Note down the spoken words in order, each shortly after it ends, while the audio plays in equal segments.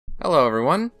Hello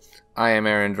everyone, I am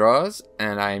Aaron Draws,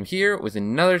 and I am here with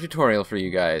another tutorial for you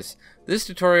guys. This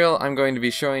tutorial I'm going to be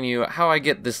showing you how I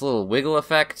get this little wiggle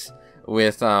effect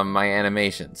with my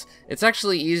animations. It's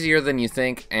actually easier than you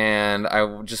think, and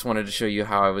I just wanted to show you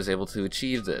how I was able to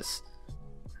achieve this.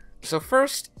 So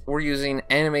first, we're using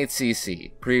Animate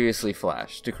CC, previously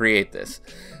Flash, to create this.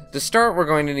 To start, we're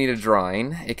going to need a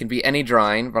drawing. It can be any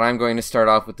drawing, but I'm going to start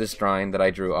off with this drawing that I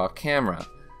drew off camera.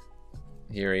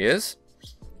 Here he is.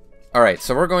 Alright,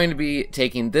 so we're going to be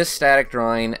taking this static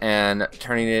drawing and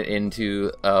turning it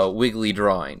into a wiggly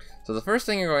drawing. So the first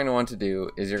thing you're going to want to do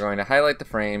is you're going to highlight the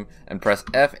frame and press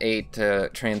F8 to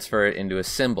transfer it into a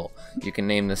symbol. You can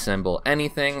name the symbol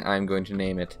anything. I'm going to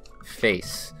name it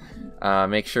face.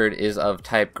 Make sure it is of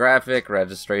type graphic,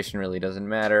 registration really doesn't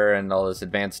matter, and all this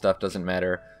advanced stuff doesn't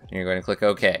matter, and you're going to click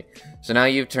OK. So now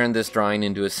you've turned this drawing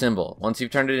into a symbol. Once you've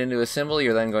turned it into a symbol,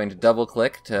 you're then going to double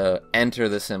click to enter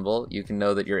the symbol. You can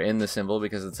know that you're in the symbol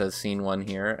because it says scene 1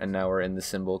 here, and now we're in the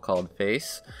symbol called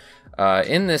face.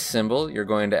 In this symbol, you're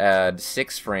going to add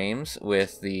 6 frames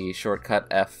with the shortcut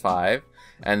F5.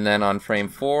 And then on frame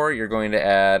 4, you're going to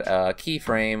add a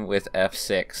keyframe with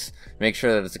F6. Make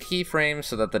sure that it's a keyframe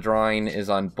so that the drawing is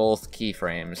on both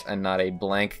keyframes and not a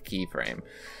blank keyframe.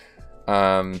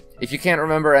 If you can't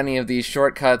remember any of these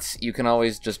shortcuts, you can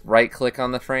always just right-click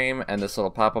on the frame and this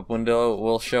little pop-up window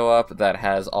will show up that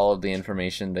has all of the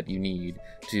information that you need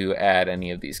to add any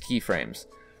of these keyframes.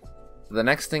 The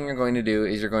next thing you're going to do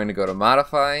is you're going to go to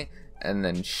Modify, and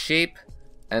then Shape,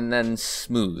 and then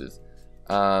Smooth.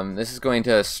 This is going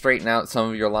to straighten out some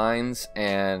of your lines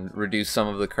and reduce some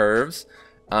of the curves.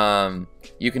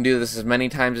 You can do this as many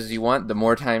times as you want. The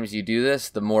more times you do this,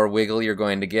 the more wiggle you're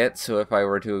going to get. So if I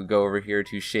were to go over here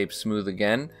to Shape Smooth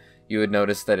again, you would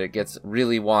notice that it gets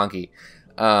really wonky.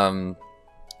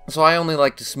 So I only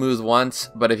like to smooth once,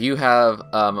 but if you have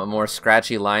a more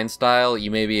scratchy line style,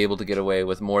 you may be able to get away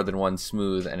with more than one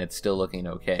smooth and it's still looking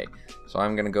okay. So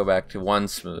I'm going to go back to one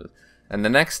smooth. And the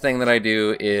next thing that I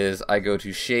do is I go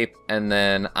to Shape and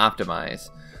then Optimize.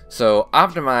 So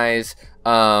Optimize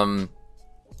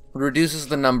reduces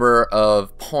the number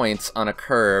of points on a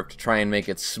curve to try and make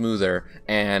it smoother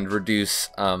and reduce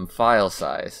file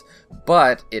size.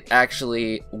 But it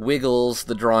actually wiggles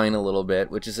the drawing a little bit,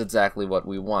 which is exactly what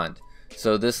we want.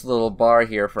 So this little bar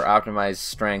here for optimized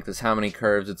strength is how many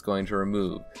curves it's going to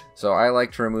remove. So I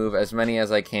like to remove as many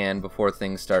as I can before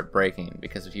things start breaking,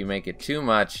 because if you make it too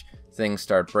much, things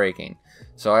start breaking.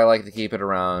 So I like to keep it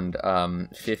around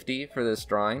 50 for this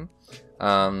drawing.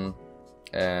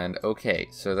 And okay,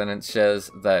 so then it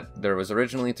says that there was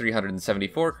originally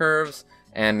 374 curves,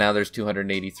 and now there's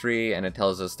 283, and it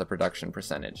tells us the production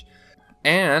percentage.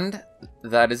 And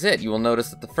that is it. You will notice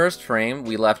that the first frame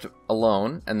we left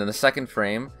alone, and then the second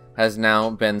frame has now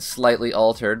been slightly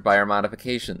altered by our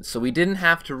modifications. So we didn't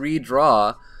have to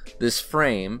redraw this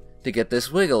frame to get this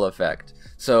wiggle effect.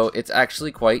 So it's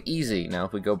actually quite easy. Now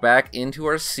if we go back into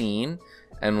our scene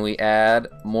and we add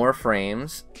more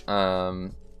frames,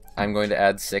 I'm going to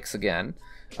add 6 again.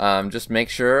 Just make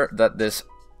sure that this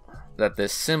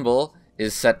symbol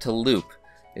is set to loop.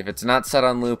 If it's not set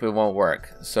on loop, it won't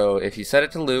work. So if you set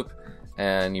it to loop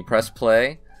and you press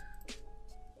play,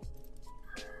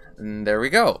 and there we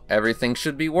go. Everything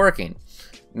should be working.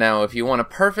 Now, if you want a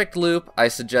perfect loop, I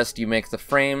suggest you make the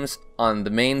frames on the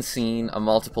main scene a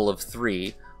multiple of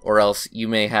 3, or else you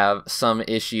may have some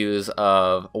issues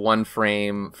of 1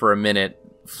 frame for a minute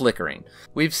flickering.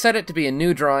 We've set it to be a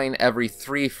new drawing every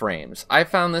 3 frames. I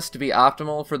found this to be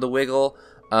optimal for the wiggle.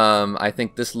 I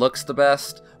think this looks the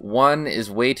best. 1 is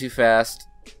way too fast,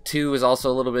 2 is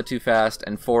also a little bit too fast,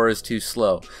 and 4 is too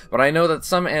slow. But I know that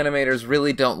some animators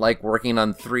really don't like working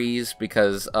on 3s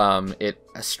because it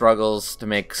struggles to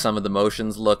make some of the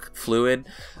motions look fluid.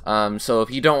 So if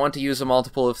you don't want to use a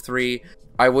multiple of 3,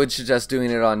 I would suggest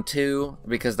doing it on 2,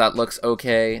 because that looks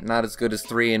okay. Not as good as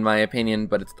 3 in my opinion,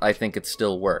 but I think it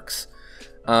still works.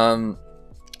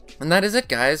 And that is it,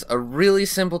 guys. A really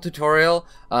simple tutorial.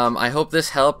 I hope this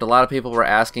helped. A lot of people were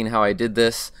asking how I did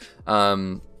this,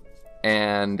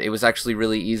 and it was actually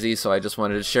really easy, so I just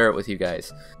wanted to share it with you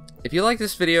guys. If you like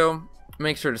this video,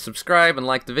 make sure to subscribe and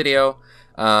like the video.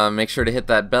 Make sure to hit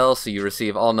that bell so you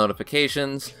receive all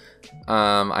notifications.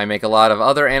 I make a lot of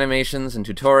other animations and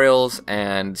tutorials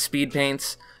and speed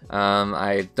paints.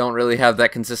 I don't really have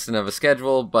that consistent of a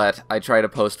schedule, but I try to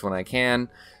post when I can.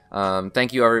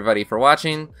 Thank you everybody for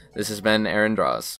watching. This has been Aaron Draws.